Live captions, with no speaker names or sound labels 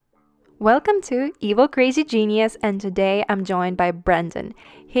Welcome to Evil Crazy Genius, and today I'm joined by Brendan.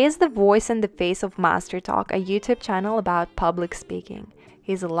 He is the voice and the face of Master Talk, a YouTube channel about public speaking.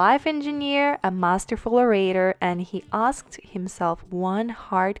 He's a life engineer, a masterful orator, and he asked himself one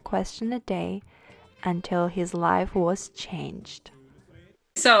hard question a day until his life was changed.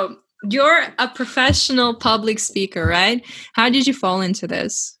 So, you're a professional public speaker, right? How did you fall into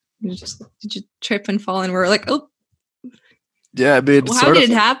this? Did you trip and fall and were like, oh, yeah, I mean, how did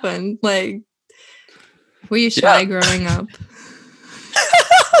it happen? Like, were you shy growing up?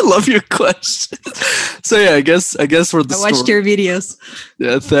 I love your question. So yeah, I guess for the I watched your videos.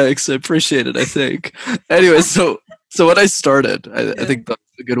 Yeah, thanks. I appreciate it. I think. Anyway, so when I started, I think that's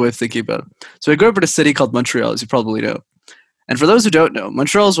a good way of thinking about it. So I grew up in a city called Montreal, as you probably know. And for those who don't know,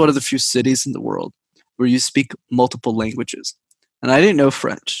 Montreal is one of the few cities in the world where you speak multiple languages. And I didn't know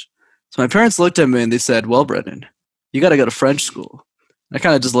French. So my parents looked at me and they said, well, Brendan, you got to go to French school. I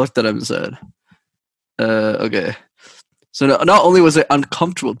kind of just looked at him and said, okay. So not only was it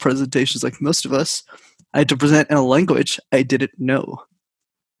uncomfortable presentations like most of us, I had to present in a language I didn't know.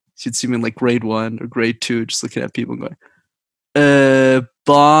 So you'd see me in like grade 1 or grade 2 just looking at people and going,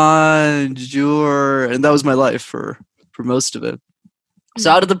 bonjour. And that was my life for most of it. So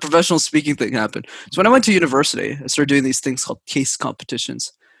how did the professional speaking thing happen? So when I went to university, I started doing these things called case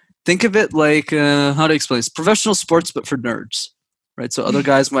competitions. Think of it like, how to explain this? Professional sports, but for nerds, right? So other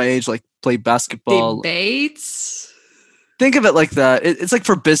guys my age like play basketball. Debates? Think of it like that. It's like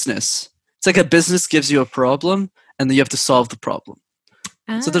for business. It's like a business gives you a problem, and then you have to solve the problem.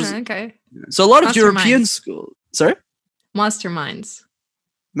 So there's okay. So a lot of European schools. Sorry? Masterminds.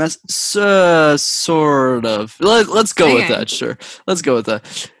 Sort of. Let's go with that. Sure, let's go with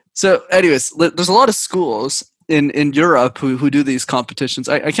that. So, anyways, there's a lot of schools in Europe who do these competitions.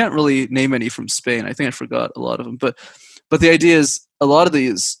 I can't really name any from Spain. I think I forgot a lot of them. But the idea is a lot of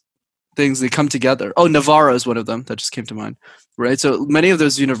these things, they come together. Oh, Navarra is one of them that just came to mind. Right. So many of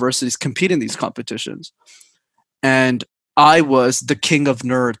those universities compete in these competitions, and I was the king of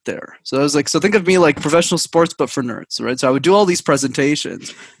nerd there. So I was like, so think of me like professional sports, but for nerds, right? So I would do all these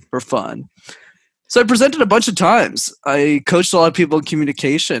presentations for fun. So I presented a bunch of times. I coached a lot of people in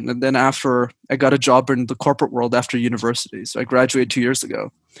communication. And then after I got a job in the corporate world after university. So I graduated 2 years ago.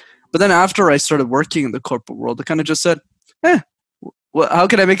 But then after I started working in the corporate world, I kind of just said, well, how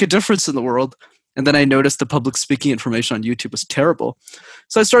can I make a difference in the world? And then I noticed the public speaking information on YouTube was terrible.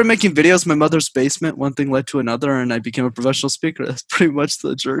 So I started making videos in my mother's basement. One thing led to another, and I became a professional speaker. That's pretty much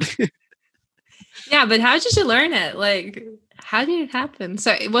the journey. Yeah, but how did you learn it? Like, how did it happen?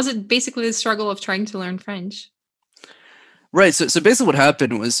 So was it basically the struggle of trying to learn French? Right. So basically what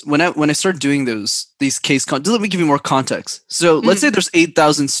happened was when I started doing these let me give you more context. So let's say there's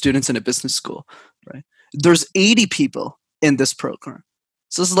 8,000 students in a business school, right? There's 80 people in this program.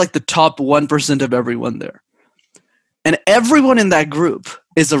 So this is like the top 1% of everyone there. And everyone in that group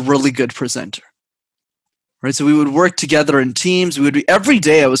is a really good presenter. Right? So we would work together in teams. Every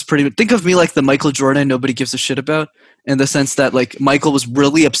day I was think of me like the Michael Jordan nobody gives a shit about, in the sense that like Michael was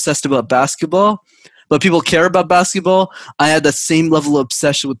really obsessed about basketball, but people care about basketball. I had that same level of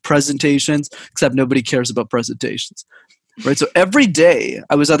obsession with presentations, except nobody cares about presentations. Right. So every day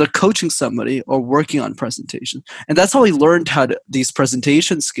I was either coaching somebody or working on presentations. And that's how I learned these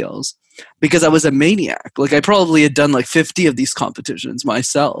presentation skills, because I was a maniac. Like I probably had done like 50 of these competitions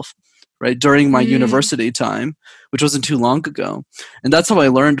myself, right, during my university time, which wasn't too long ago. And that's how I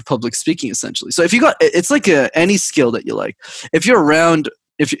learned public speaking, essentially. So it's like any skill that you like. If you're around,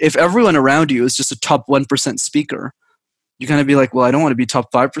 if everyone around you is just a top 1% speaker, you kind of be like, well, I don't want to be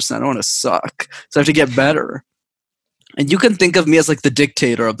top 5%. I don't want to suck. So I have to get better. And you can think of me as like the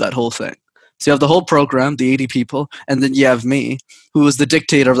dictator of that whole thing. So you have the whole program, the 80 people, and then you have me, who was the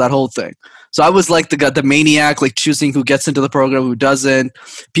dictator of that whole thing. So I was like the maniac, like choosing who gets into the program, who doesn't.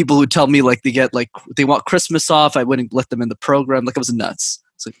 People who tell me like they want Christmas off, I wouldn't let them in the program. Like I was nuts.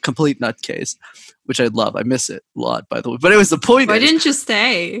 It's a complete nutcase, which I love. I miss it a lot, by the way. But it was the point. Why didn't you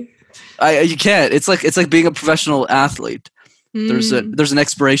stay? You can't. It's like being a professional athlete. There's an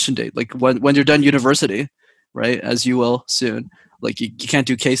expiration date. Like when you're done university, right, as you will soon, like you can't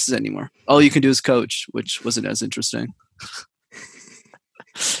do cases anymore. All you can do is coach, which wasn't as interesting.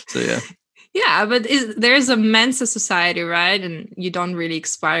 So yeah, but there's a Mensa society, right? And you don't really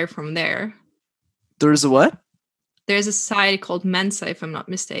expire from there. There's a what? There's a society called Mensa, if I'm not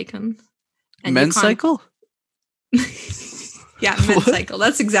mistaken. And Men's cycle? Yeah, Men's cycle.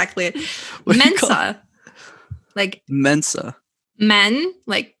 That's exactly it. Mensa. Like Mensa. Men,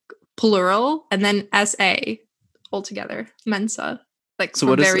 like plural, and then SA altogether. Mensa. Like so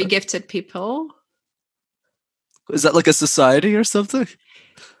for very gifted people. Is that like a society or something?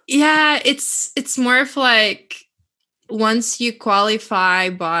 Yeah, it's more of like once you qualify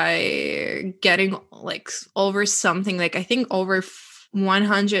by getting like over something, like I think over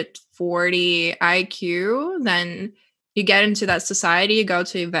 140 IQ, then you get into that society, you go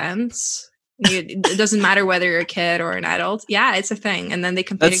to events. It doesn't matter whether you're a kid or an adult. Yeah, it's a thing. And then they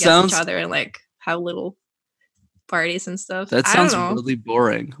compete against each other and like have little parties and stuff. That I don't sounds know. really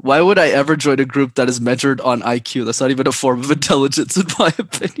boring. Why would I ever join a group that is measured on IQ? That's not even a form of intelligence, in my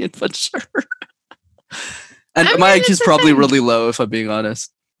opinion, but sure. And I my mean, IQ is it's a probably thing. really low, if I'm being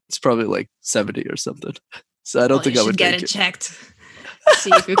honest. It's probably like 70 or something. So I don't Well, think you I should would get make it it. checked. See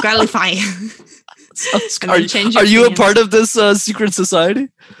if you qualify. Sounds- And Are, then you- change are your you a opinions. part of this secret society?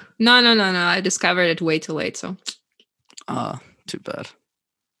 No. I discovered it way too late. So Ah, too bad.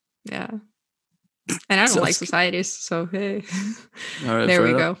 yeah. And I don't like Sounds good. societies. So hey, All right, there fair we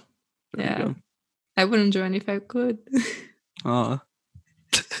enough. go. There we Yeah. go. I wouldn't join if I could. Aw.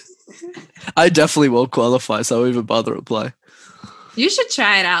 I definitely won't qualify, so I won't even bother apply. You should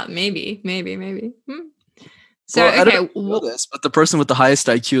try it out. Maybe. So Well, I don't know okay, if you know this, but the person with the highest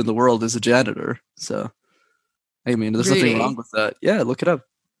IQ in the world is a janitor. So, I mean, there's nothing Really? wrong with that. Yeah, look it up.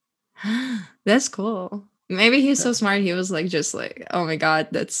 that's cool. Maybe he's so smart. He was like, just like, oh my god,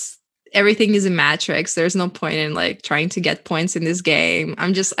 that's everything is a matrix. There's no point in like trying to get points in this game.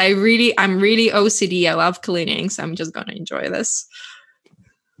 I'm really OCD. I love cleaning, so I'm just gonna enjoy this.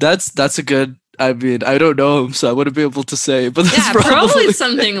 That's a good. I mean, I don't know him, so I wouldn't be able to say. But that's Yeah, probably probably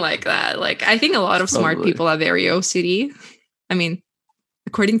something like that. Like I think a lot of smart Probably. people are very OCD. I mean,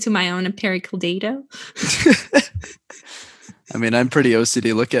 according to my own empirical data. I mean, I'm pretty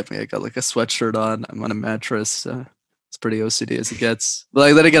OCD. Look at me. I got like a sweatshirt on. I'm on a mattress. It's pretty OCD as it gets. But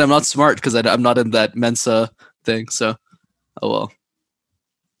like, then again, I'm not smart because I'm not in that Mensa thing. So, oh well.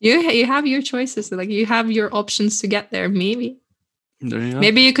 You have your choices. Like you have your options to get there. Maybe There you go.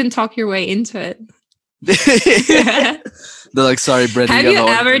 maybe you can talk your way into it. They're like, sorry, Brett. Have you got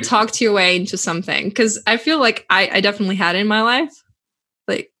no ever opportunity." talked your way into something? Because I feel like I definitely had it in my life.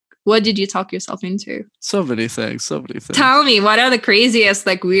 Like, what did you talk yourself into? So many things. So many things. Tell me, what are the craziest,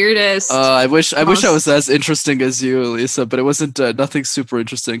 like weirdest? I wish I most- was as interesting as you, Lisa, but it wasn't nothing super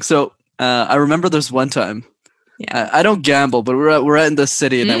interesting. So I remember there's one time. Yeah. I don't gamble, but we're out in the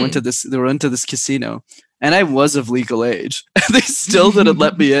city, and I went Mm. to this. They went to this casino, and I was of legal age. They still didn't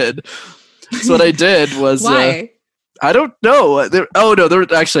let me in. So what I did was, Why? I don't know. They're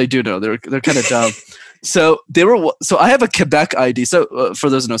actually I do know. They're kind of dumb. So So I have a Quebec ID. So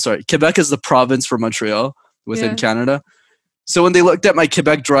for those who know, sorry, Quebec is the province for Montreal within Yeah. Canada. So when they looked at my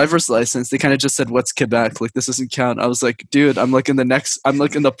Quebec driver's license, they kind of just said, "What's Quebec? Like this doesn't count." I was like, "Dude, I'm like in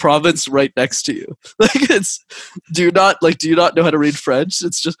the province right next to you. Like do you not know how to read French?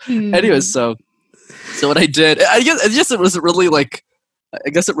 It's just Hmm. anyways." So what I did, I guess it wasn't really like, I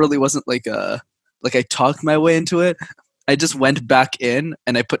guess it really wasn't like I talked my way into it. I just went back in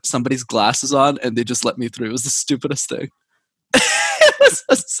and I put somebody's glasses on and they just let me through. It was the stupidest thing.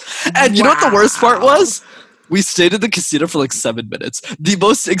 And you know what the worst part Wow. was? We stayed in the casino for like 7 minutes. The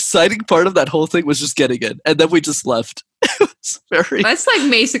most exciting part of that whole thing was just getting in, and then we just left. It's very. That's like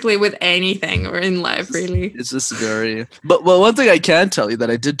basically with anything or in life, really. It's just very. But well, one thing I can tell you that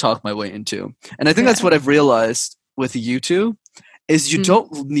I did talk my way into, and I think that's Yeah. what I've realized with YouTube, is you Mm.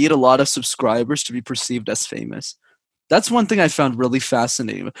 don't need a lot of subscribers to be perceived as famous. That's one thing I found really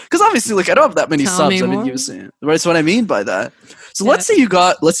fascinating. Because obviously, like I don't have that many Tell subs. me I've been more. using it. Right. So what I mean by that. So Yeah. let's say you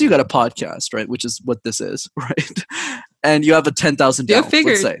got a podcast, right? Which is what this is, right? And you have a 10,000 You downloads.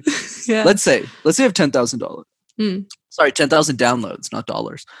 figured. Let's say. Yeah. Let's say you have $10,000. Mm. Sorry, 10,000 downloads, not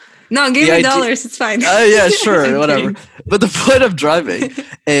dollars. No, give the me idea- dollars. It's fine. Yeah, sure, I'm whatever. kidding. But the point I'm driving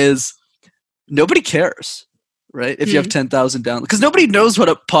is nobody cares, right? If you have 10,000 downloads, because nobody knows what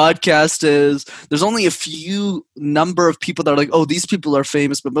a podcast is. There's only a few number of people that are like, oh, these people are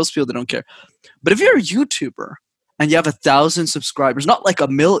famous, but most people they don't care. But if you're a YouTuber and you have 1,000 subscribers, not like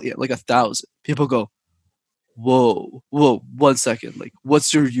 1,000,000, like 1,000, people go, whoa, 1 second, like,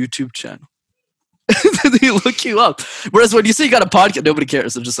 what's your YouTube channel? They look you up. Whereas when you say you got a podcast, nobody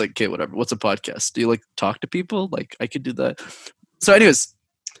cares. They're just like, okay, whatever. What's a podcast? Do you like talk to people? Like, I could do that. So, anyways,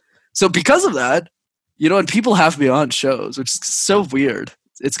 so because of that, you know, and people have me on shows, which is so weird.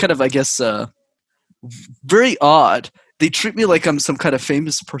 It's kind of, I guess, very odd. They treat me like I'm some kind of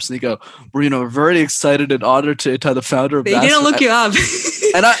famous person. They go, we're very excited and honored to the founder of They didn't look you up.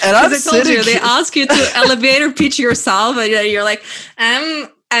 And I'm 'Cause I told you, sitting they ask you to elevator pitch yourself, and then you're like, I'm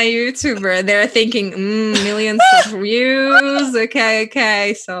a YouTuber. They're thinking, millions of views.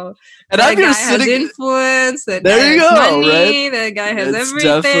 Okay. So and that I'm here guy has sitting. influence. That There guy you has go, money. right? That guy has It's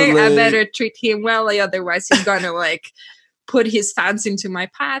everything. I definitely- better treat him well, otherwise he's gonna like put his fans into my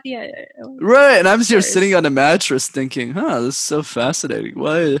path. Yeah, Right, and I'm of here course. sitting on a mattress thinking, "Huh, this is so fascinating.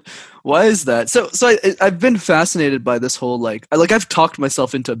 Why is that?" So I've been fascinated by this whole I've talked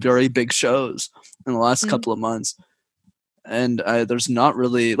myself into very big shows in the last Mm. couple of months, and there's not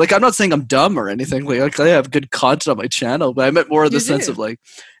really I'm not saying I'm dumb or anything. Like I have good content on my channel, but I meant more in the You sense do. of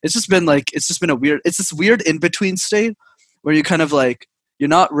it's just been this weird in between state where you kind of you're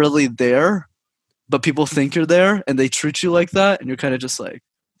not really there, but people think you're there and they treat you like that, and you're kind of just like,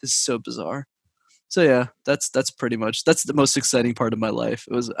 this is so bizarre. So yeah, that's pretty much the most exciting part of my life.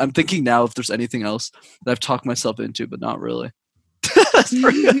 I'm thinking now if there's anything else that I've talked myself into, but not really. That's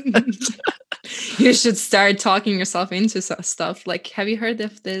pretty good. You should start talking yourself into stuff. Like, have you heard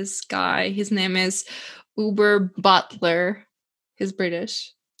of this guy? His name is Uber Butler. He's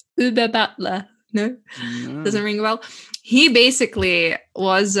British. Uber Butler. No? No. Doesn't ring a bell. He basically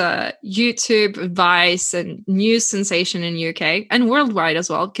was a YouTube advice and news sensation in UK and worldwide as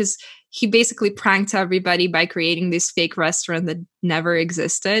well, because he basically pranked everybody by creating this fake restaurant that never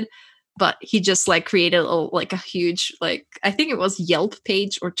existed. But he just created a huge I think it was Yelp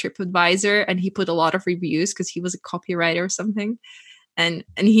page or TripAdvisor, and he put a lot of reviews because he was a copywriter or something, and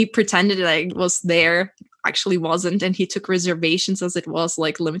he pretended it was there, actually wasn't, and he took reservations as it was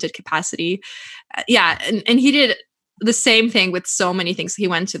limited capacity. Yeah, and he did the same thing with so many things. He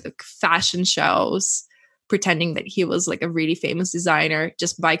went to the fashion shows pretending that he was a really famous designer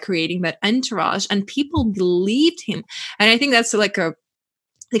just by creating that entourage, and people believed him. And I think that's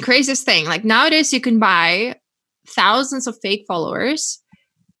the craziest thing. Nowadays, you can buy thousands of fake followers,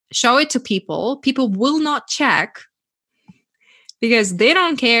 show it to people. People will not check because they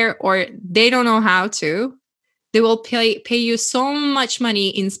don't care or they don't know how to. They will pay you so much money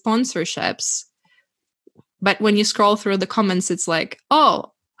in sponsorships. But when you scroll through the comments, it's like,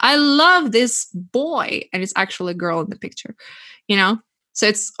 oh, I love this boy. And it's actually a girl in the picture, So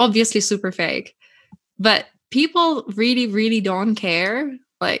it's obviously super fake. But people really, really don't care.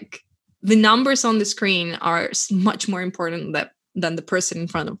 The numbers on the screen are much more important than the person in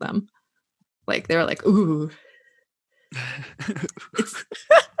front of them. They're like, ooh.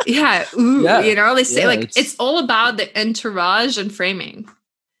 Yeah, ooh, Yeah. they say Yeah, it's all about the entourage and framing.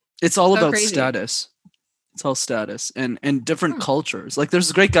 It's all So about crazy. status. It's all status and different cultures.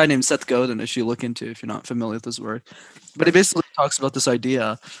 There's a great guy named Seth Godin, that you look into if you're not familiar with his work. But he basically talks about this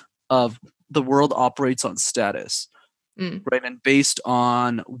idea of the world operates on status. Right, and based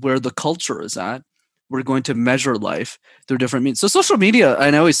on where the culture is at, we're going to measure life through different means. So social media,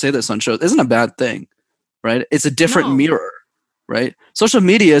 and I always say this on shows, isn't a bad thing, right? It's a different mirror, right? Social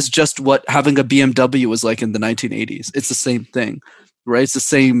media is just what having a BMW was like in the 1980s. It's the same thing, right? It's the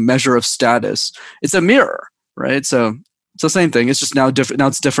same measure of status. It's a mirror, right? So it's the same thing. It's just now different. Now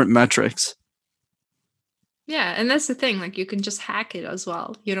it's different metrics. Yeah, and that's the thing. You can just hack it as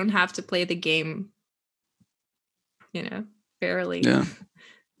well. You don't have to play the game. Fairly. Yeah.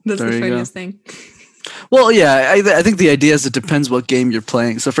 That's the funniest thing. Well, yeah, I think the idea is it depends what game you're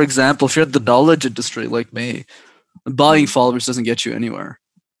playing. So, for example, if you're at the knowledge industry like me, buying followers doesn't get you anywhere.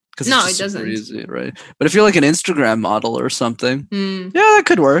 No, it doesn't. Easy, right? But if you're an Instagram model or something, yeah, that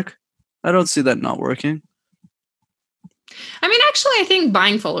could work. I don't see that not working. I mean, actually, I think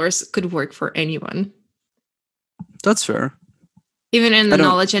buying followers could work for anyone. That's fair. Even in the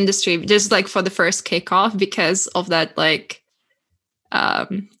knowledge industry, just for the first kickoff, because of that, I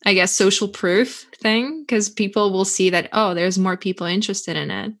guess, social proof thing, because people will see that, oh, there's more people interested in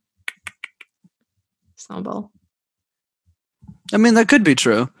it. Snowball. I mean, that could be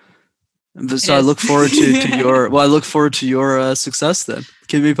true. So I look forward to your. Well, I look forward to your success. Then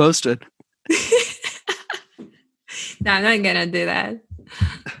keep me posted. No, I'm not gonna do that.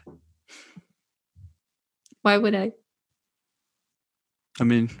 Why would I? I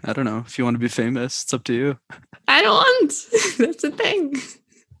mean, I don't know. If you want to be famous, it's up to you. I don't want. That's the thing.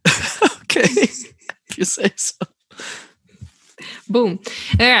 Okay. If you say so. Boom.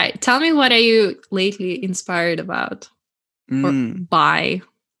 All right. Tell me, what are you lately inspired about? Or by?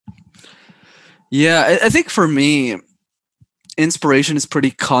 Yeah, I think for me, inspiration is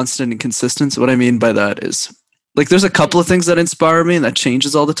pretty constant and consistent. So what I mean by that is, there's a couple of things that inspire me and that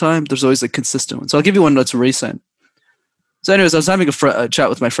changes all the time. There's always a consistent one. So I'll give you one that's recent. So anyways, I was having a chat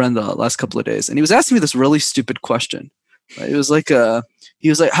with my friend the last couple of days, and he was asking me this really stupid question. Right? It was he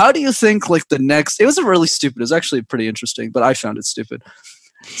was like, how do you think the next, it wasn't really stupid. It was actually pretty interesting, but I found it stupid.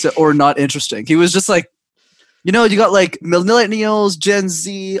 Or not interesting. He was just you got millennials, Gen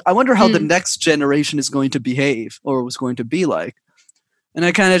Z. I wonder how the next generation is going to behave or was going to be like. And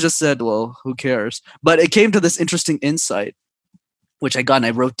I kind of just said, well, who cares? But it came to this interesting insight, which I got and I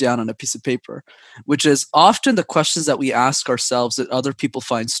wrote down on a piece of paper, which is often the questions that we ask ourselves that other people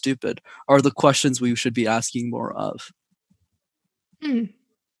find stupid are the questions we should be asking more of.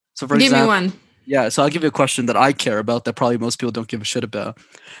 So for Give example, me one. yeah, so I'll give you a question that I care about that probably most people don't give a shit about.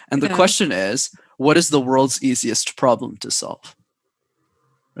 And the Yeah. question is, what is the world's easiest problem to solve?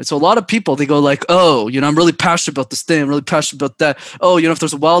 Right? So a lot of people, they go like, oh, I'm really passionate about this thing. I'm really passionate about that. Oh, if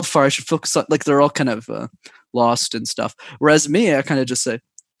there's a wildfire, I should focus on, like, they're all kind of lost and stuff. Whereas me, I kind of just say,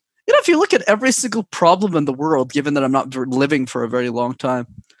 if you look at every single problem in the world, given that I'm not living for a very long time,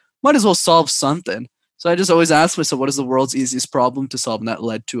 might as well solve something. So I just always ask myself, what is the world's easiest problem to solve? And that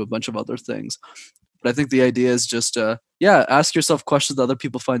led to a bunch of other things. But I think the idea is just, ask yourself questions that other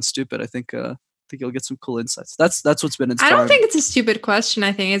people find stupid. I think you'll get some cool insights. That's what's been inspiring. I don't think it's a stupid question.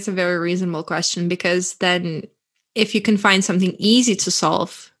 I think it's a very reasonable question, because then if you can find something easy to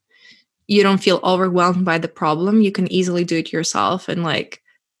solve, you don't feel overwhelmed by the problem. You can easily do it yourself and like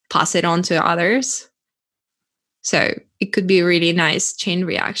pass it on to others. So it could be a really nice chain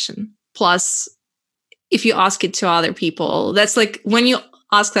reaction. Plus, if you ask it to other people, that's like when you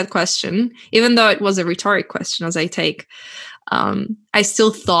ask that question, even though it was a rhetoric question, as I take, I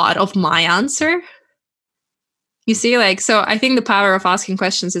still thought of my answer. You see, like, so I think the power of asking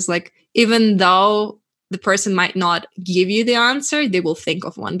questions is like, even though the person might not give you the answer, they will think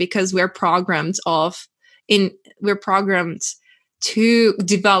of one, because we're programmed to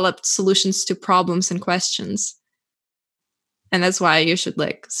develop solutions to problems and questions. And that's why you should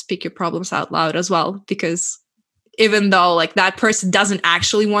like speak your problems out loud as well, because even though like that person doesn't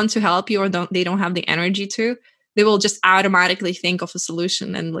actually want to help you, or they don't have the energy to, they will just automatically think of a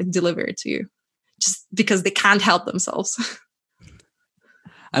solution and like deliver it to you, just because they can't help themselves.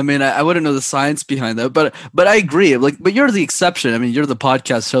 I mean, I wouldn't know the science behind that, but I agree. Like, but you're the exception. I mean, you're the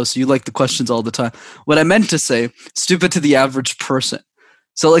podcast host, so you like the questions all the time. What I meant to say, stupid to the average person.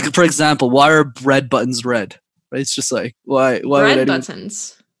 So, like, for example, why are red buttons red? Right? It's just like why red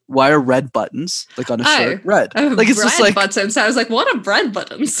buttons. Why are red buttons like on a shirt red? Like it's just like buttons. I was like, what are bread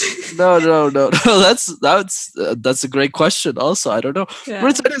buttons? No. That's a great question. Also, I don't know. Yeah.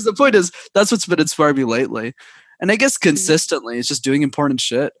 But the point is that's what's been inspiring me lately, and I guess consistently, it's just doing important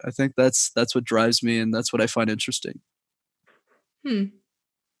shit. I think that's what drives me, and that's what I find interesting.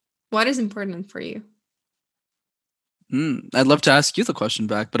 What is important for you? I'd love to ask you the question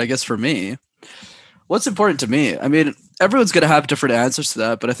back, but I guess for me, what's important to me? I mean, everyone's going to have different answers to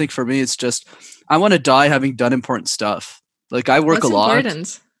that, but I think for me, it's just I want to die having done important stuff. Like I work a lot.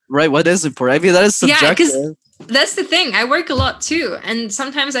 Important? Right? What is important? I mean, that is subjective. Yeah, because that's the thing. I work a lot too, and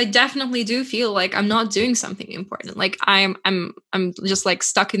sometimes I definitely do feel like I'm not doing something important. Like I'm just like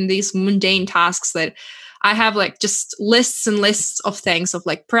stuck in these mundane tasks that I have like just lists and lists of things, of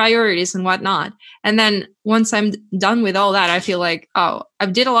like priorities and whatnot. And then once I'm done with all that, I feel like, oh, I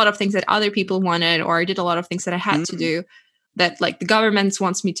did a lot of things that other people wanted, or I did a lot of things that I had to do that like the government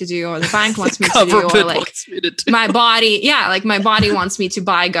wants me to do, or the bank wants me to do, or like my body. Yeah. Like my body wants me to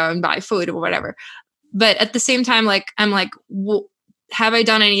go and buy food or whatever. But at the same time, like, I'm like, have I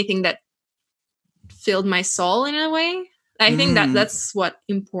done anything that filled my soul in a way? I think that's what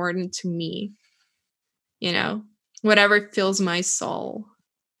important to me. Whatever fills my soul.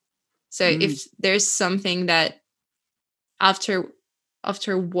 So if there's something that after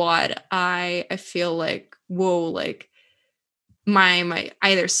what I feel like, whoa, like my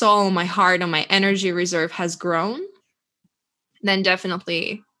either soul, my heart, or my energy reserve has grown, then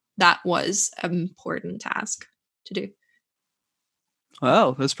definitely that was an important task to do.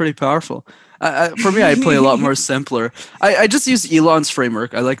 Wow, that's pretty powerful. For me, I play a lot more simpler. I just use Elon's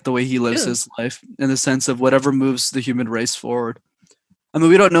framework. I like the way he lives his life, in the sense of whatever moves the human race forward. I mean,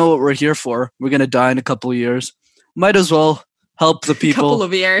 we don't know what we're here for. We're going to die in a couple of years. Might as well help the people. Couple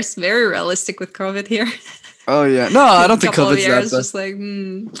of years. Very realistic with COVID here. Oh, yeah. No, I don't think COVID's that bad. Just like,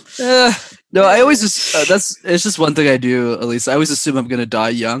 No, I always just, it's just one thing I do, at least. I always assume I'm going to die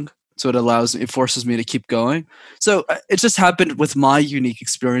young. So it forces me to keep going. So it just happened with my unique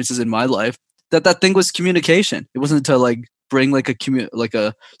experiences in my life that thing was communication. It wasn't to like bring like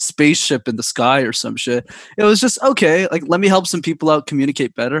a spaceship in the sky or some shit. It was just, okay, like let me help some people out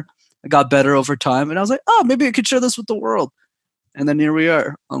communicate better. I got better over time, and I was like, oh, maybe I could share this with the world. And then here we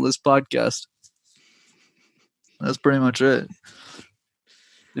are on this podcast. That's pretty much it.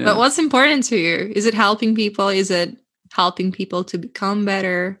 Yeah. But what's important to you? Is it helping people? Is it helping people to become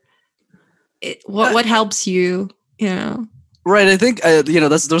better? What helps you? Right. I think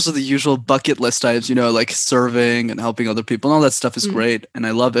those are the usual bucket list items. Like serving and helping other people, and all that stuff is great, and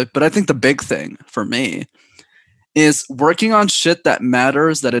I love it. But I think the big thing for me is working on shit that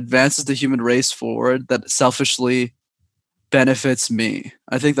matters, that advances the human race forward, that selfishly benefits me.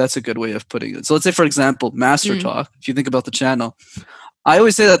 I think that's a good way of putting it. So let's say, for example, Master Mm. Talk. If you think about the channel, I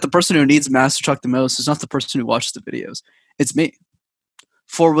always say that the person who needs Master Talk the most is not the person who watches the videos. It's me.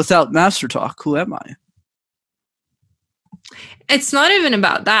 For without Master Talk, who am I? It's not even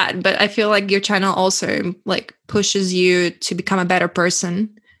about that, but I feel like your channel also like pushes you to become a better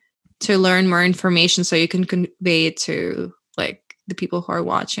person, to learn more information so you can convey it to like the people who are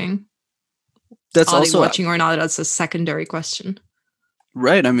watching. That's Are also they watching or not? That's a secondary question.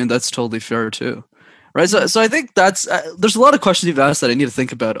 right. I mean, that's totally fair too. Right. So I think that's there's a lot of questions you've asked that I need to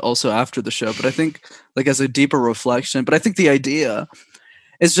think about also after the show. But I think like as a deeper reflection. But I think the idea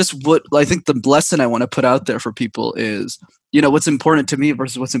is just what I think the lesson I want to put out there for people is, you know, what's important to me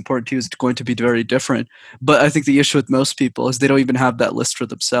versus what's important to you is going to be very different. But I think the issue with most people is they don't even have that list for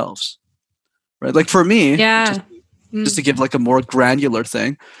themselves. Right. Like for me, Yeah. just to give like a more granular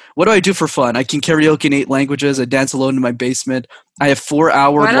thing. What do I do for fun? I can karaoke in 8 languages. I dance alone in my basement. I have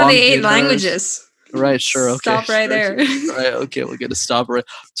 4-hour What are long the 8 dinners. languages? Right, sure, okay. Stop right there. Right, okay, we're gonna stop right.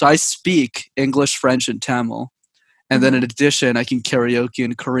 So I speak English, French, and Tamil. And then in addition, I can karaoke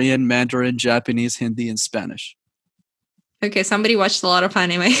in Korean, Mandarin, Japanese, Hindi, and Spanish. Okay, somebody watched a lot of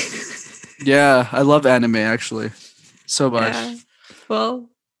anime. Yeah, I love anime actually. So much. Yeah. Well,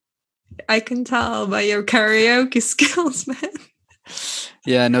 I can tell by your karaoke skills, man.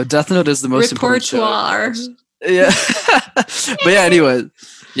 Yeah, no, Death Note is the most important show. Repertoire. Yeah. But yeah, anyway.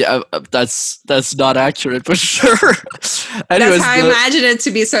 Yeah, that's not accurate, but sure. Anyways, that's how I imagine it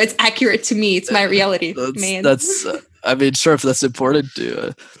to be. So it's accurate to me. It's my reality, man. That's I mean, sure, if that's important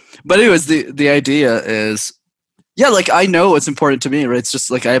to. But anyways, the idea is, yeah, like I know what's important to me, right? It's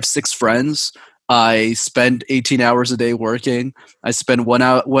just like I have 6 friends. I spend 18 hours a day working. I spend one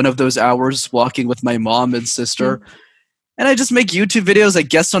of those hours walking with my mom and sister. Mm-hmm. And I just make YouTube videos. I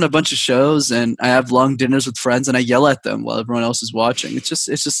guest on a bunch of shows, and I have long dinners with friends, and I yell at them while everyone else is watching. It's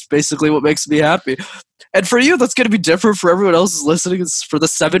just basically what makes me happy. And for you, that's going to be different. For everyone else who's listening, it's for the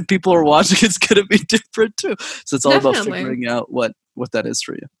 7 people who are watching, it's going to be different too. So it's all about figuring out what that is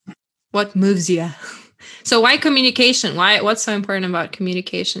for you. What moves you? So why communication? What's so important about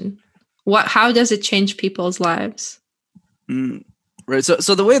communication? How does it change people's lives? Right. So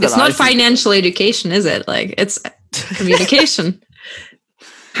the way that it's not financial education, is it? Like it's communication.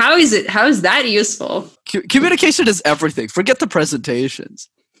 How is that useful? Communication is everything. Forget the presentations.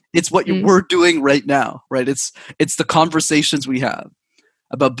 It's what we're doing right now, right? It's the conversations we have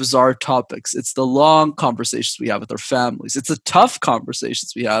about bizarre topics. It's the long conversations we have with our families. It's the tough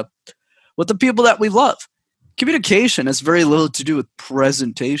conversations we have with the people that we love. Communication has very little to do with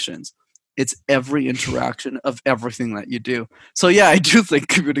presentations. It's every interaction of everything that you do. So yeah, I do think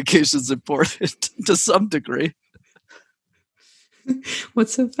communication is important to some degree.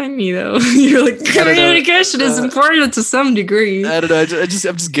 What's so funny though? You're like, communication is important to some degree. I don't know. I'm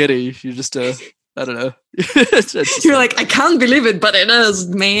just giddy. You're just I don't know. You're like, I can't believe it, but it is,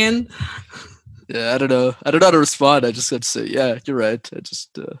 man. Yeah, I don't know. I don't know how to respond. I just got to say, yeah, you're right.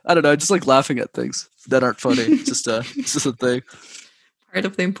 I don't know. I just like laughing at things that aren't funny. It's just a thing. Part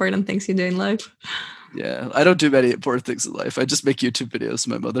of the important things you do in life. Yeah, I don't do many important things in life. I just make YouTube videos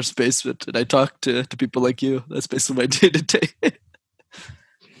in my mother's basement, and I talk to people like you. That's basically my day-to-day.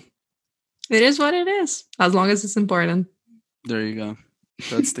 It is what it is, as long as it's important. There you go.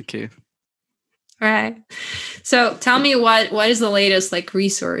 That's the key. Right. So tell me what is the latest like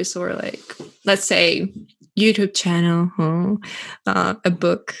resource or like, let's say YouTube channel, a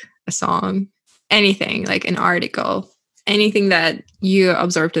book, a song, anything, like an article, anything that you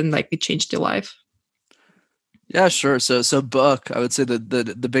observed and like it changed your life. Yeah, sure. So book, I would say that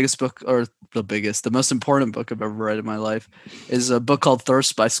the biggest book, or the most important book I've ever read in my life is a book called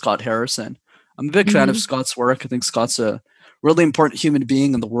Thirst by Scott Harrison. I'm a big fan of Scott's work. I think Scott's a really important human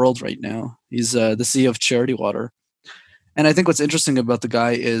being in the world right now. He's the CEO of Charity Water. And I think what's interesting about the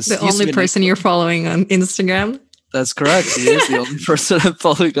guy is the only person you're following on Instagram. That's correct. He is the only person I'm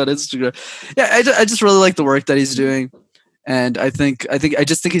following on Instagram. Yeah, I just really like the work that he's doing. And I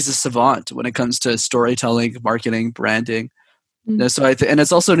just think he's a savant when it comes to storytelling, marketing, branding. So and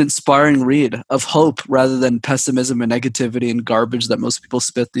it's also an inspiring read of hope rather than pessimism and negativity and garbage that most people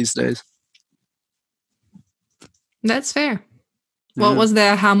spit these days. That's fair. What was the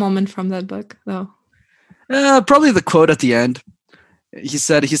aha moment from that book, though? Probably the quote at the end. He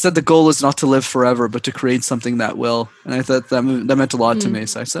said the goal is not to live forever, but to create something that will. And I thought that meant a lot to me.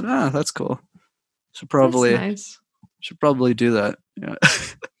 So I said, that's cool. Should probably do that. Yeah.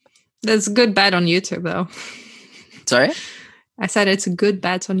 That's a good bet on YouTube, though. Sorry? I said it's a good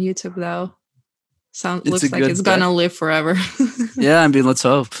bet on YouTube, though. Looks like it's gonna live forever. Yeah, I mean, let's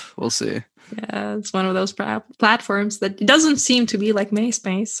hope. We'll see. Yeah, it's one of those platforms that doesn't seem to be like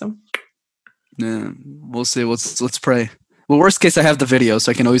MySpace. So Yeah, we'll see. Let's pray. Well, worst case, I have the video,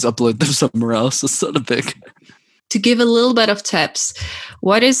 so I can always upload them somewhere else. It's not a big. to give a little bit of tips,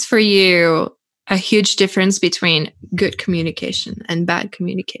 what is for you a huge difference between good communication and bad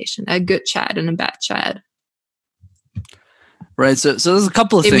communication? A good chat and a bad chat. Right. So there's a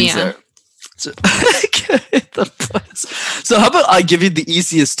couple of Give me things there. So how about I give you the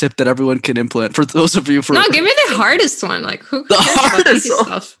easiest tip that everyone can implement for those of you No, give me the hardest one. Like who The cares about hardest easy one.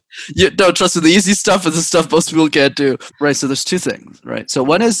 stuff? No, trust me, the easy stuff is the stuff most people can't do. Right. So there's two things, right? So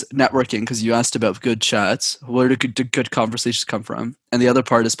one is networking, because you asked about good chats. Where do good conversations come from? And the other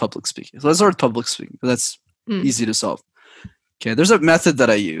part is public speaking. So let's start with public speaking. That's easy to solve. Okay, there's a method that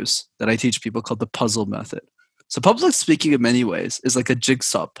I use that I teach people called the puzzle method. So public speaking in many ways is like a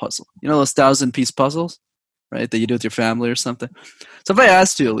jigsaw puzzle. You know those 1,000-piece puzzles, right? That you do with your family or something. So if I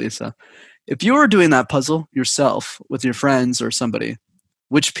asked you, Elisa, if you were doing that puzzle yourself with your friends or somebody,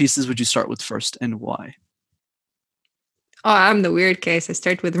 which pieces would you start with first and why? Oh, I'm the weird case. I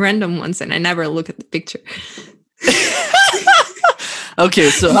start with random ones and I never look at the picture. Okay,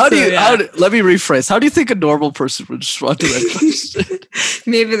 so let me rephrase. How do you think a normal person would respond to that question?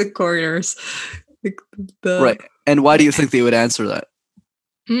 Maybe the corners. Right. And why do you think they would answer that?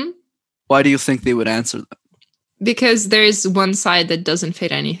 Hmm? Why do you think they would answer that? Because there's one side that doesn't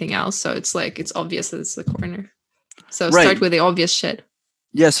fit anything else. So it's like, it's obvious that it's the corner. So start with the obvious shit.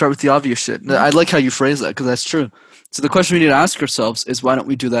 Yeah, start with the obvious shit. I like how you phrase that because that's true. So the question we need to ask ourselves is, why don't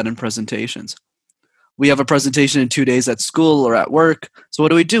we do that in presentations? We have a presentation in 2 days at school or at work. So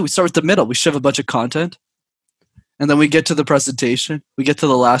what do? We start with the middle. We shove a bunch of content. And then we get to the presentation. We get to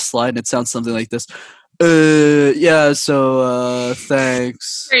the last slide and it sounds something like this.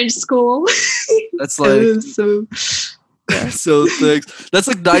 Thanks. French school. That's like so thanks. That's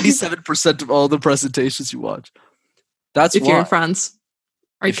like 97% of all the presentations you watch. That's if you're in France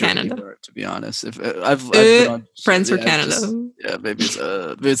or Canada. Anywhere, to be honest, if I've been on France or Canada. Maybe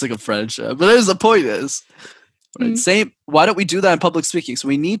it's like a French. But the point is, right, same. Why don't we do that in public speaking? So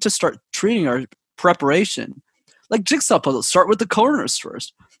we need to start treating our preparation like jigsaw puzzles. Start with the corners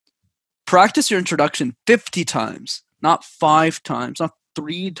first. Practice your introduction 50 times, not 5 times, not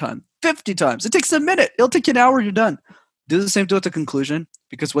 3 times, 50 times. It takes a minute. It'll take you an hour. You're done. Do the same thing with the conclusion,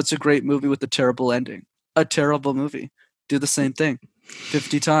 because what's a great movie with a terrible ending? A terrible movie. Do the same thing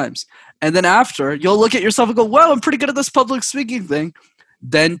 50 times. And then after, you'll look at yourself and go, wow, I'm pretty good at this public speaking thing.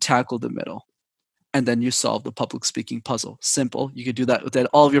 Then tackle the middle. And then you solve the public speaking puzzle. Simple. You could do that with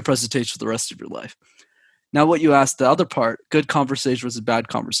all of your presentations for the rest of your life. Now, what you asked, the other part, good conversation versus bad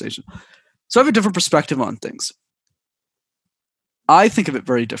conversation. So I have a different perspective on things. I think of it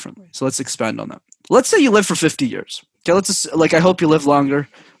very differently. So let's expand on that. Let's say you live for 50 years. Okay, let's just, I hope you live longer,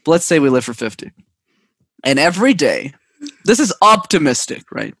 but let's say we live for 50. And every day, this is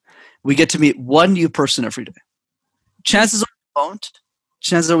optimistic, right? We get to meet one new person every day. Chances are we won't.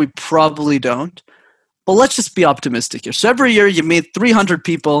 Chances are we probably don't. But let's just be optimistic here. So every year you meet 300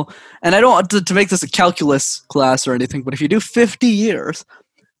 people, and I don't want to make this a calculus class or anything, but if you do 50 years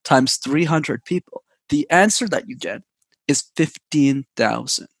times 300 people, the answer that you get is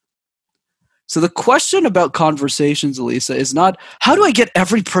 15,000. So the question about conversations, Elisa, is not, how do I get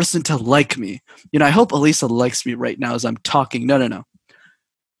every person to like me? I hope Elisa likes me right now as I'm talking. No.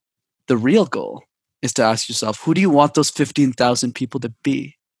 The real goal is to ask yourself, who do you want those 15,000 people to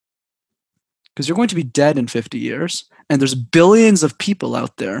be? Because you're going to be dead in 50 years, and there's billions of people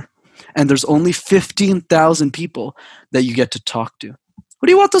out there, and there's only 15,000 people that you get to talk to. Who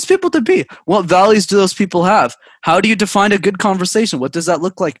do you want those people to be? What values do those people have? How do you define a good conversation? What does that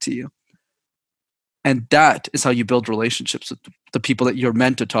look like to you? And that is how you build relationships with the people that you're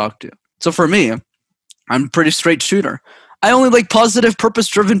meant to talk to. So for me, I'm a pretty straight shooter. I only like positive,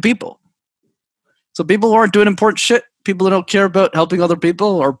 purpose-driven people. So people who aren't doing important shit, people who don't care about helping other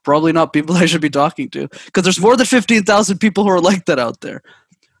people, are probably not people I should be talking to. Because there's more than 15,000 people who are like that out there.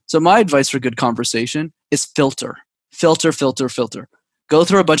 So my advice for good conversation is filter. Filter. Go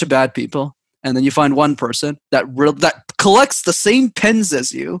through a bunch of bad people, and then you find one person that collects the same pens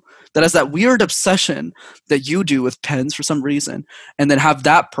as you, that has that weird obsession that you do with pens for some reason, and then have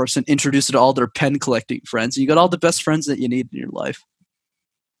that person introduce it to all their pen collecting friends. And you got all the best friends that you need in your life.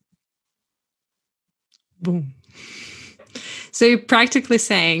 Boom. So you're practically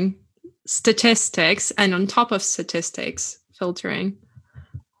saying statistics, and on top of statistics, filtering.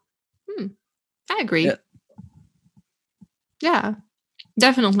 I agree. Yeah,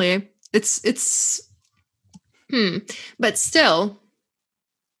 definitely. But still,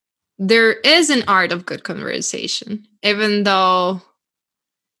 there is an art of good conversation, even though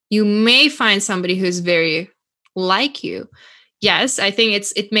you may find somebody who's very like you. Yes, I think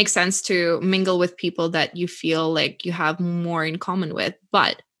it makes sense to mingle with people that you feel like you have more in common with.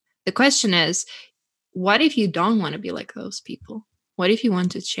 But the question is, what if you don't want to be like those people? What if you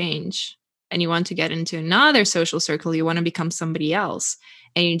want to change and you want to get into another social circle? You want to become somebody else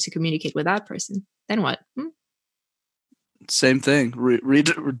and you need to communicate with that person. Then what? Same thing.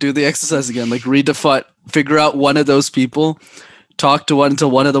 Do the exercise again. Like redefine, figure out one of those people, talk to one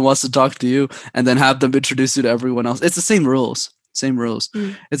until one of them wants to talk to you, and then have them introduce you to everyone else. It's the same rules. Same rules.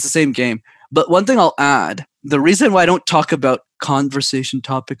 It's the same game. But one thing I'll add, the reason why I don't talk about conversation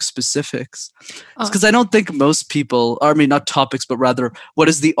topic specifics is because I don't think most people, or I mean, not topics, but rather what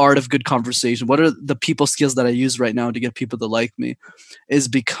is the art of good conversation? What are the people skills that I use right now to get people to like me? Is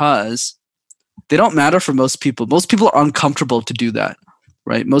because they don't matter for most people. Most people are uncomfortable to do that,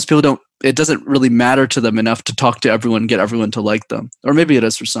 right? Most people don't, it doesn't really matter to them enough to talk to everyone, get everyone to like them. Or maybe it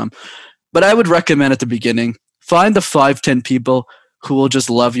is for some. But I would recommend at the beginning, find the 5-10 people who will just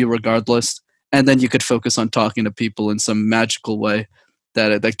love you regardless. And then you could focus on talking to people in some magical way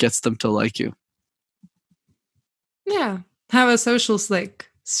that gets them to like you. Yeah. Have a social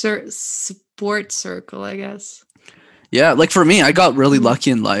support circle, I guess. Yeah, like for me, I got really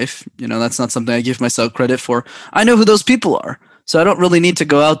lucky in life. You know, that's not something I give myself credit for. I know who those people are. So I don't really need to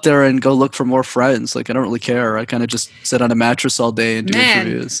go out there and go look for more friends. Like, I don't really care. I kind of just sit on a mattress all day and do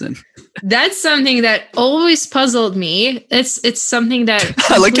interviews. And that's something that always puzzled me. It's something that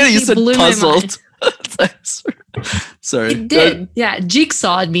I like how you said puzzled. Sorry. It did. Yeah,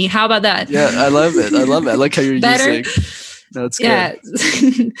 jigsawed me. How about that? Yeah, I love it. I like how you're Better? using. That's good. Yeah.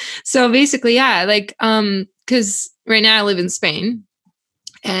 So basically, yeah, like because right now I live in Spain,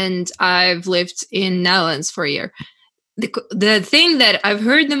 and I've lived in Netherlands for a year. The thing that I've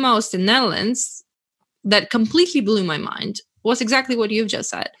heard the most in Netherlands that completely blew my mind was exactly what you've just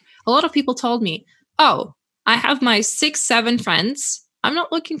said. A lot of people told me, "Oh, I have my 6-7 friends. I'm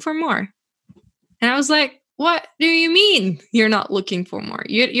not looking for more." And I was like, "What do you mean you're not looking for more?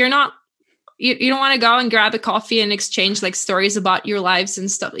 You're not. You don't want to go and grab a coffee and exchange like stories about your lives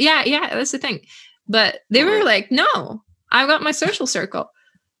and stuff." Yeah, that's the thing. But they were like, "No, I've got my social circle."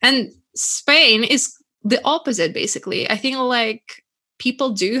 And Spain is the opposite, basically. I think like people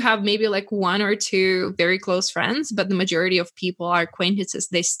do have maybe like 1 or 2 very close friends, but the majority of people are acquaintances.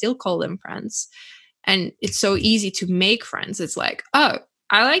 They still call them friends. And it's so easy to make friends. It's like, "Oh,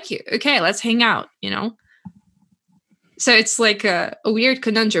 I like you. Okay, let's hang out," you know? So it's like a weird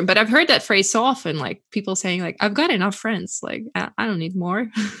conundrum. But I've heard that phrase so often, like people saying like, "I've got enough friends. Like, I don't need more."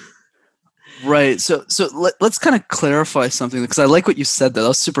 Right. So let's kind of clarify something, because I like what you said there. That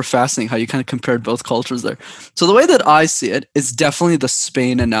was super fascinating how you kind of compared both cultures there. So the way that I see it is definitely the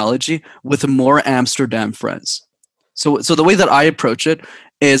Spain analogy with more Amsterdam friends. So the way that I approach it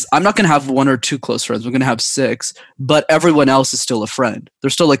is I'm not going to have 1 or 2 close friends. We're going to have 6, but everyone else is still a friend. They're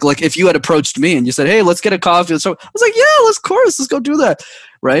still like if you had approached me and you said, "Hey, let's get a coffee." So I was like, "Yeah, of course, let's go do that."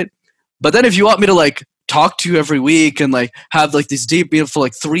 Right. But then if you want me to like talk to you every week and like have like these deep, for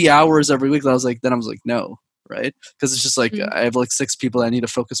like 3 hours every week, then I was like, no, right? Because it's just like I have like 6 people I need to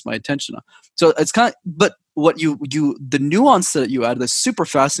focus my attention on. So it's kind of, but what the nuance that you added is super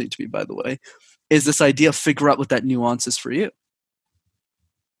fascinating to me, by the way, is this idea of figure out what that nuance is for you.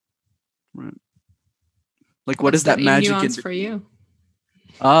 Right. Like, what is that magic nuance for you?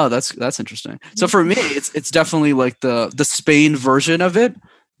 Oh, that's interesting. So for me, it's definitely like the Spain version of it,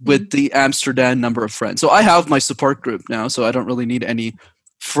 with the Amsterdam number of friends. So I have my support group now, so I don't really need any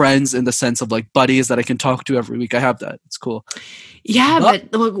friends in the sense of like buddies that I can talk to every week. I have that. It's cool. Yeah,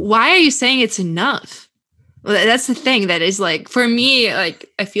 but look, why are you saying it's enough? Well, that's the thing that is like, for me,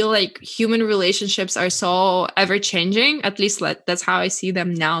 like, I feel like human relationships are so ever changing. At least that's how I see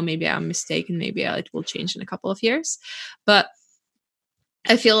them now. Maybe I'm mistaken. Maybe it will change in a couple of years. But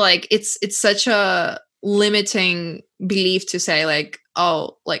I feel like it's such a limiting belief to say like,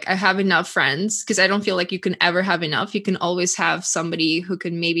 "Oh, like I have enough friends," because I don't feel like you can ever have enough. You can always have somebody who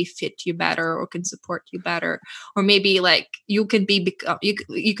can maybe fit you better or can support you better, or maybe like you can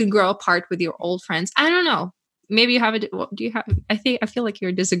you can grow apart with your old friends. I don't know. Maybe you have it. Do you have? I feel like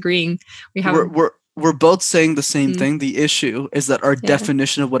you're disagreeing. We're both saying the same thing. The issue is that our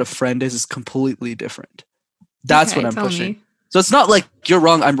definition of what a friend is completely different. That's what I'm pushing. So it's not like you're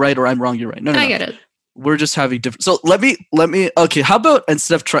wrong, I'm right, or I'm wrong, you're right. No. I get it. We're just having different. So let me. Okay, how about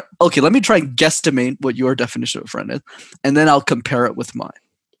instead of try? Okay, let me try and guesstimate what your definition of a friend is, and then I'll compare it with mine.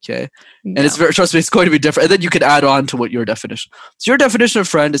 Okay, and trust me, it's going to be different. And then you could add on to what your definition. So your definition of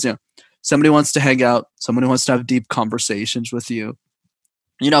friend is, somebody wants to hang out, someone who wants to have deep conversations with you,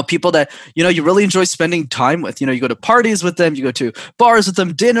 People that, you really enjoy spending time with. You go to parties with them, you go to bars with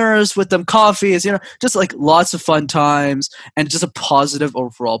them, dinners with them, coffees, just like lots of fun times, and just a positive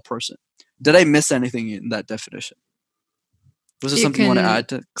overall person. Did I miss anything in that definition? Was there something you want to add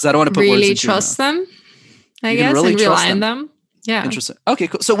to? Because I don't want to put words really into your trust mouth. them, I guess, really and trust rely on them. Yeah. Interesting. Okay,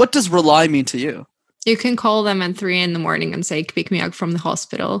 cool. So what does rely mean to you? You can call them at 3 a.m. and say, pick me up from the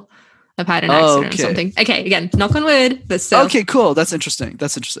hospital. I've had an accident or something. Okay, again, knock on wood, but still. Okay, cool. That's interesting.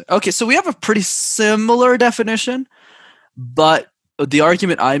 Okay, so we have a pretty similar definition, but the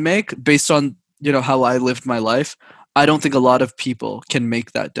argument I make, based on how I lived my life, I don't think a lot of people can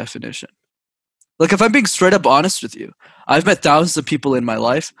make that definition. Like, if I'm being straight up honest with you, I've met thousands of people in my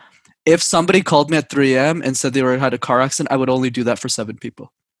life. If somebody called me at 3 a.m. and said they had a car accident, I would only do that for 7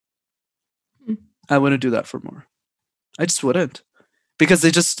 people. I wouldn't do that for more. I just wouldn't. Because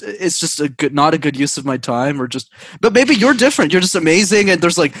it's just not a good use of my time, but maybe you're different. You're just amazing, and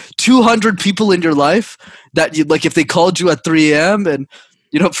there's like 200 people in your life that if they called you at 3 a.m. and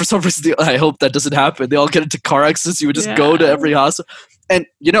for some reason, I hope that doesn't happen. They all get into car accidents. You would just go to every hospital, and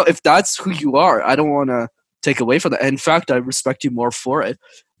if that's who you are, I don't want to take away from that. In fact, I respect you more for it.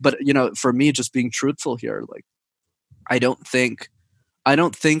 But for me, just being truthful here, like I don't think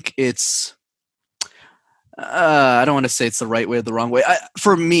it's. I don't want to say it's the right way or the wrong way.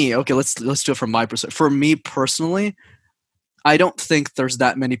 For me, okay, let's do it from my perspective. For me personally, I don't think there's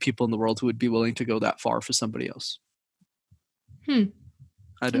that many people in the world who would be willing to go that far for somebody else. I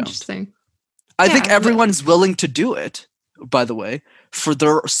don't. Interesting. I think everyone's willing to do it, by the way, for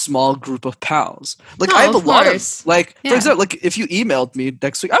their small group of pals. Like, I have a lot of, for example, like if you emailed me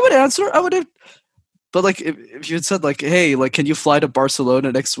next week, I would answer. I would have. But like, if you had said like, "Hey, like, can you fly to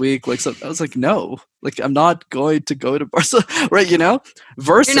Barcelona next week?" Like, so I was like, "No, like, I'm not going to go to Barcelona," right?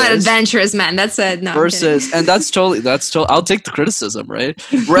 Versus you're not adventurous, man. That's it. No, versus, and that's totally. I'll take the criticism, right?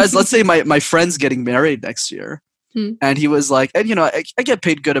 Whereas, let's say my friend's getting married next year, and he was like, and I get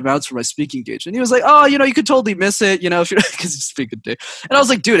paid good amounts for my speaking engagement. He was like, "Oh, you could totally miss it, if you're because you speak a day." And I was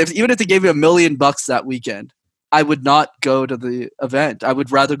like, "Dude, even if they gave you $1 million that weekend, I would not go to the event. I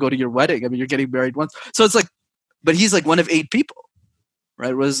would rather go to your wedding. I mean, you're getting married once." So it's like, but he's like one of 8 people,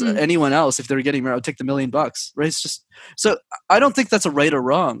 right? Whereas anyone else, if they're getting married, I would take the $1 million, right? It's just, so I don't think that's a right or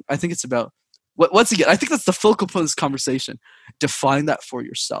wrong. I think it's about, once again, I think that's the focal point of this conversation. Define that for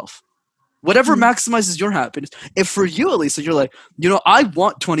yourself. Whatever maximizes your happiness. If for you, Elisa, you're like, I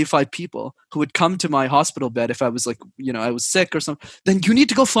want 25 people who would come to my hospital bed if I was like, I was sick or something, then you need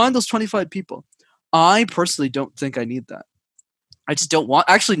to go find those 25 people. I personally don't think I need that. I just don't want.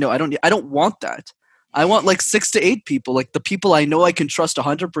 Actually, no, I don't. I don't want that. I want like 6 to 8 people, like the people I know I can trust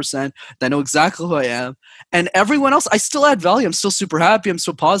 100%. That know exactly who I am, and everyone else, I still add value. I'm still super happy. I'm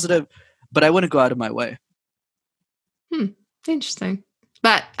still positive, but I wouldn't go out of my way. Interesting.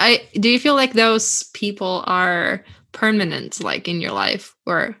 But do you feel like those people are permanent, like in your life,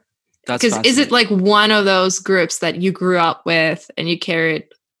 or because is it like one of those groups that you grew up with and you carried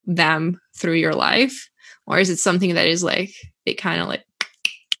them through your life, or is it something that is like it kind of like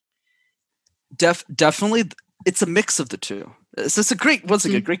definitely it's a mix of the two. It's a great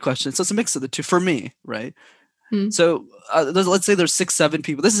great question. So it's a mix of the two for me, right? So let's say there's 6-7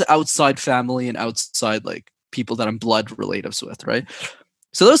 people. This is outside family and outside like people that I'm blood relatives with, right?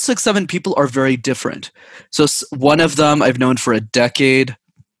 So those 6-7 people are very different. So one of them I've known for a decade.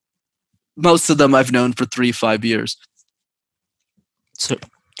 Most of them I've known for 3-5 years. So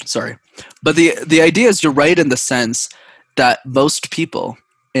sorry. But the idea is you're right in the sense that most people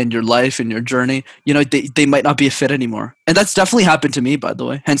in your life, in your journey, they might not be a fit anymore. And that's definitely happened to me, by the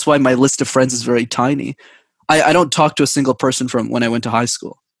way. Hence why my list of friends is very tiny. I don't talk to a single person from when I went to high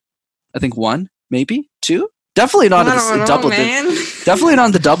school. I think 1, maybe 2. Definitely not in the double digits. Definitely not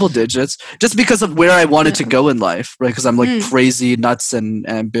in the double digits. Just because of where I wanted to go in life, right? Because I'm like crazy, nuts, and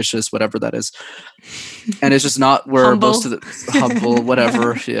ambitious, whatever that is. And it's just not where most of the humble,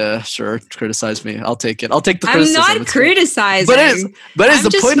 whatever. Yeah, sure. Criticize me. I'll take it. I'll take the criticism. I'm not criticizing. But it's I'm the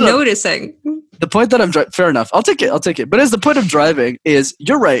just point noticing. The point that I'm fair enough. I'll take it. But as the point of driving is,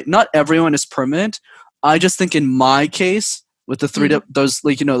 you're right. Not everyone is permanent. I just think in my case, with the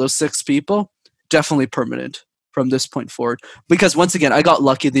those 6 people, definitely permanent from this point forward. Because once again, I got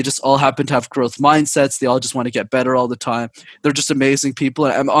lucky. They just all happen to have growth mindsets. They all just want to get better all the time. They're just amazing people.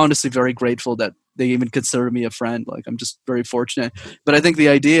 And I'm honestly very grateful that they even consider me a friend. Like, I'm just very fortunate. But I think the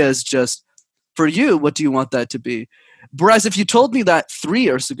idea is just, for you, what do you want that to be? Whereas if you told me that 3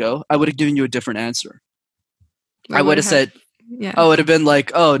 years ago, I would have given you a different answer. I would have said, it would have been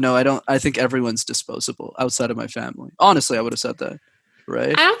like, oh no, I think everyone's disposable outside of my family. Honestly, I would have said that.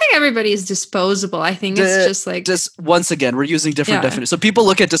 right? I don't think everybody is disposable. I think it's just like once again, we're using different Yeah. definitions. So people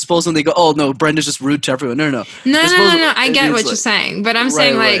look at disposal and they go, "Oh no, Brenda's just rude to everyone." No. no. I it get means, what you're like- saying, but I'm Right,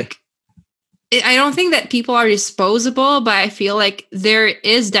 saying right. like I don't think that people are disposable, but I feel like there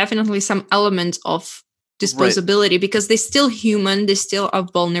is definitely some element of disposability because they're still human, they still are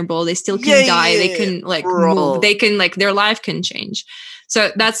vulnerable, they still can die, they can like bro. move, they can like their life can change.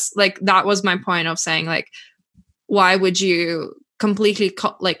 So that's like that was my point of saying like, why would you completely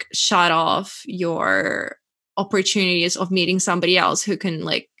like shut off your opportunities of meeting somebody else who can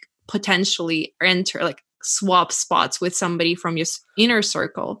like potentially enter like swap spots with somebody from your inner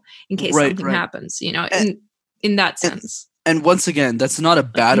circle in case something happens, you know, in that sense. And once again, that's not a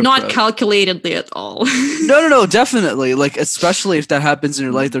bad not approach. Calculatedly at all. No, definitely. Like, especially if that happens in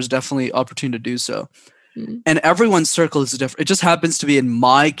your life, there's definitely opportunity to do so. And everyone's circle is different. It just happens to be in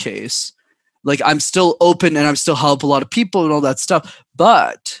my case, like I'm still open and I'm still help a lot of people and all that stuff,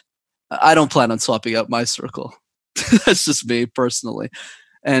 but I don't plan on swapping out my circle. That's just me personally.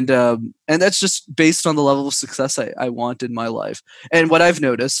 And that's just based on the level of success I want in my life. And what I've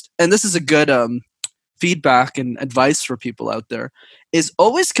noticed, and this is a good feedback and advice for people out there, is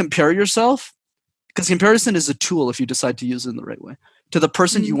always compare yourself, because comparison is a tool if you decide to use it in the right way, to the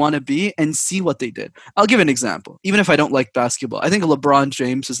person you want to be and see what they did. I'll give an example. Even if I don't like basketball, I think LeBron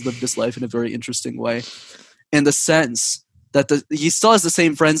James has lived his life in a very interesting way, in the sense that he still has the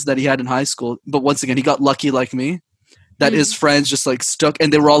same friends that he had in high school, but once again, he got lucky like me, that his friends just like stuck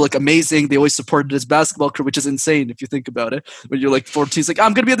and they were all like amazing. They always supported his basketball career, which is insane if you think about it. When you're like 14, he's like,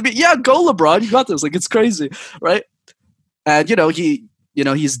 I'm going to be at the beat. Yeah, go LeBron. You got this. Like, it's crazy. Right. And,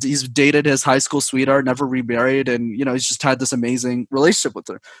 he's dated his high school sweetheart, never remarried. And, he's just had this amazing relationship with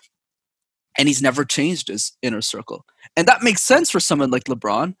her. And he's never changed his inner circle. And that makes sense for someone like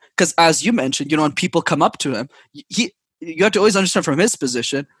LeBron. Because as you mentioned, when people come up to him, you have to always understand from his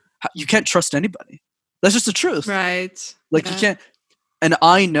position, you can't trust anybody. That's just the truth. Right. Like you can't, and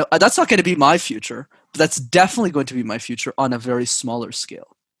I know that's not going to be my future, but that's definitely going to be my future on a very smaller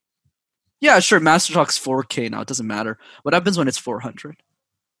scale. Yeah, sure. Master Talk's 4K now. It doesn't matter. What happens when it's 400?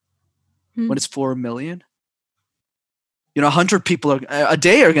 When it's 4 million? 100 people a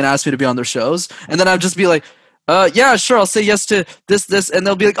day are going to ask me to be on their shows. And then I'll just be like, yeah, sure. I'll say yes to this. And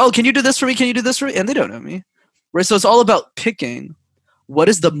they'll be like, oh, can you do this for me? Can you do this for me? And they don't know me. Right. So it's all about picking what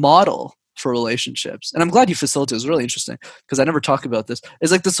is the model for relationships. And I'm glad you facilitated. It was really interesting because I never talk about this.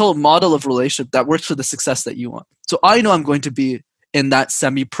 It's like this whole model of relationship that works for the success that you want. So I know I'm going to be in that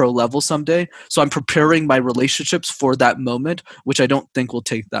semi-pro level someday. So I'm preparing my relationships for that moment, which I don't think will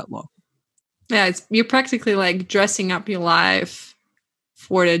take that long. Yeah, you're practically like dressing up your life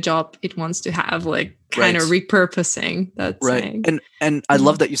for the job it wants to have, like kind of repurposing that right. thing. And I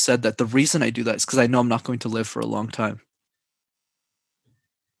love that you said that. The reason I do that is because I know I'm not going to live for a long time.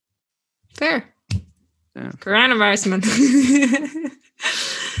 Fair. Yeah. Coronavirus month.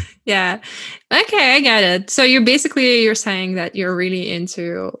 Yeah. Okay, I get it. So you're saying that you're really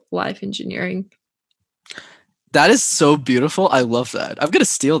into life engineering. That is so beautiful. I love that. I'm gonna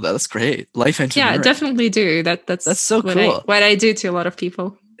steal that. That's great. Life engineering. Yeah, definitely do. That's so cool. What I do to a lot of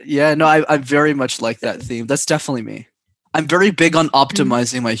people. Yeah, no, I very much like that theme. That's definitely me. I'm very big on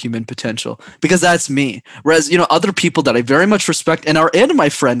optimizing my human potential because that's me. Whereas, other people that I very much respect and are in my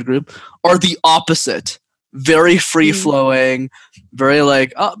friend group are the opposite. Very free flowing, very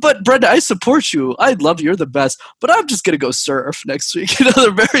like, but Brenda, I support you. I love you. You're the best. But I'm just going to go surf next week.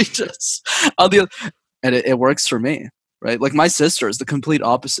 They're very just on the other. And it works for me, right? Like my sister is the complete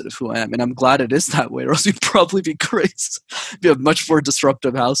opposite of who I am. And I'm glad it is that way, or else we'd probably be crazy. Be a much more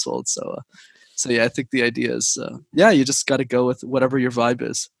disruptive household. So yeah, I think the idea is, you just got to go with whatever your vibe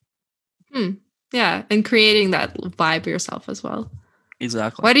is. Yeah, and creating that vibe yourself as well.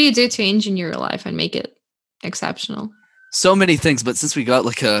 Exactly. What do you do to engineer your life and make it exceptional? So many things, but since we got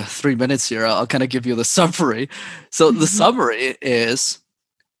like 3 minutes here, I'll kind of give you the summary. So the summary is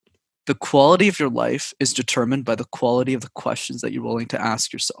the quality of your life is determined by the quality of the questions that you're willing to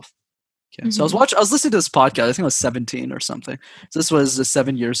ask yourself. Okay. So I was listening to this podcast. I think I was 17 or something. So this was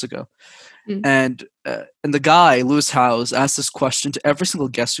 7 years ago. And the guy, Lewis Howes, asked this question to every single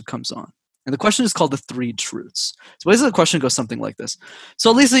guest who comes on. And the question is called the 3 truths. So basically the question goes something like this.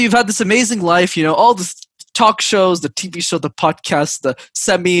 So Lisa, you've had this amazing life, all the talk shows, the TV show, the podcast, the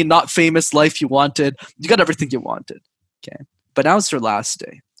semi-not famous life you wanted. You got everything you wanted. Okay. But now it's your last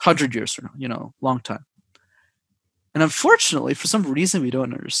day, 100 years from now, long time. And unfortunately, for some reason we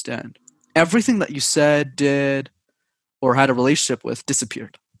don't understand, everything that you said, did, or had a relationship with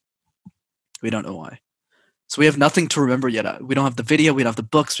disappeared. We don't know why. So we have nothing to remember yet. We don't have the video. We don't have the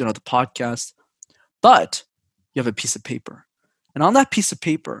books. We don't have the podcast. But you have a piece of paper. And on that piece of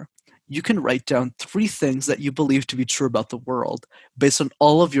paper, you can write down 3 things that you believe to be true about the world based on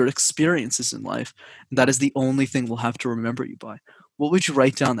all of your experiences in life. And that is the only thing we'll have to remember you by. What would you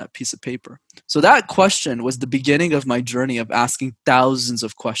write down on that piece of paper? So that question was the beginning of my journey of asking thousands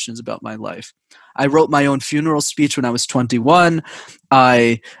of questions about my life. I wrote my own funeral speech when I was 21.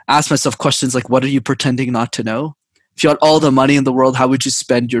 I asked myself questions like, what are you pretending not to know? If you had all the money in the world, how would you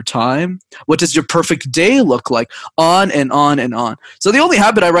spend your time? What does your perfect day look like? On and on and on. So the only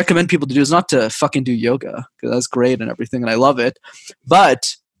habit I recommend people to do is not to fucking do yoga, because that's great and everything, and I love it.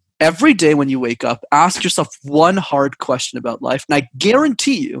 But every day when you wake up, ask yourself one hard question about life, and I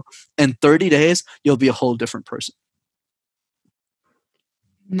guarantee you, in 30 days, you'll be a whole different person.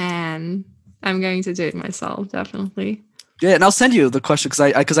 Man, I'm going to do it myself, definitely. Yeah, and I'll send you the question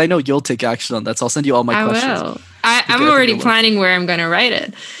because I know you'll take action on that. So I'll send you all my questions. I will. I'm already planning where I'm going to write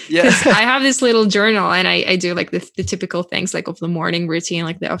it. Yeah, I have this little journal, and I do like the typical things like of the morning routine,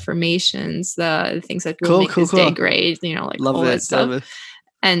 like the affirmations, the things that will make this day great. You know, like love all that stuff,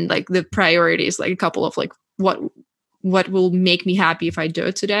 and like the priorities, like a couple of like what will make me happy if I do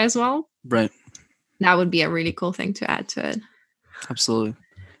it today as well. Right. That would be a really cool thing to add to it. Absolutely.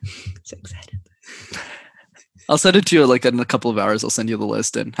 So excited. I'll send it to you like in a couple of hours. I'll send you the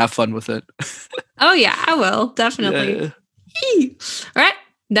list and have fun with it. Oh yeah, I will. Definitely. Yeah. All right.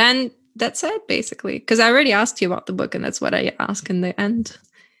 Then that's it basically. Because I already asked you about the book and that's what I ask in the end.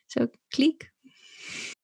 So click.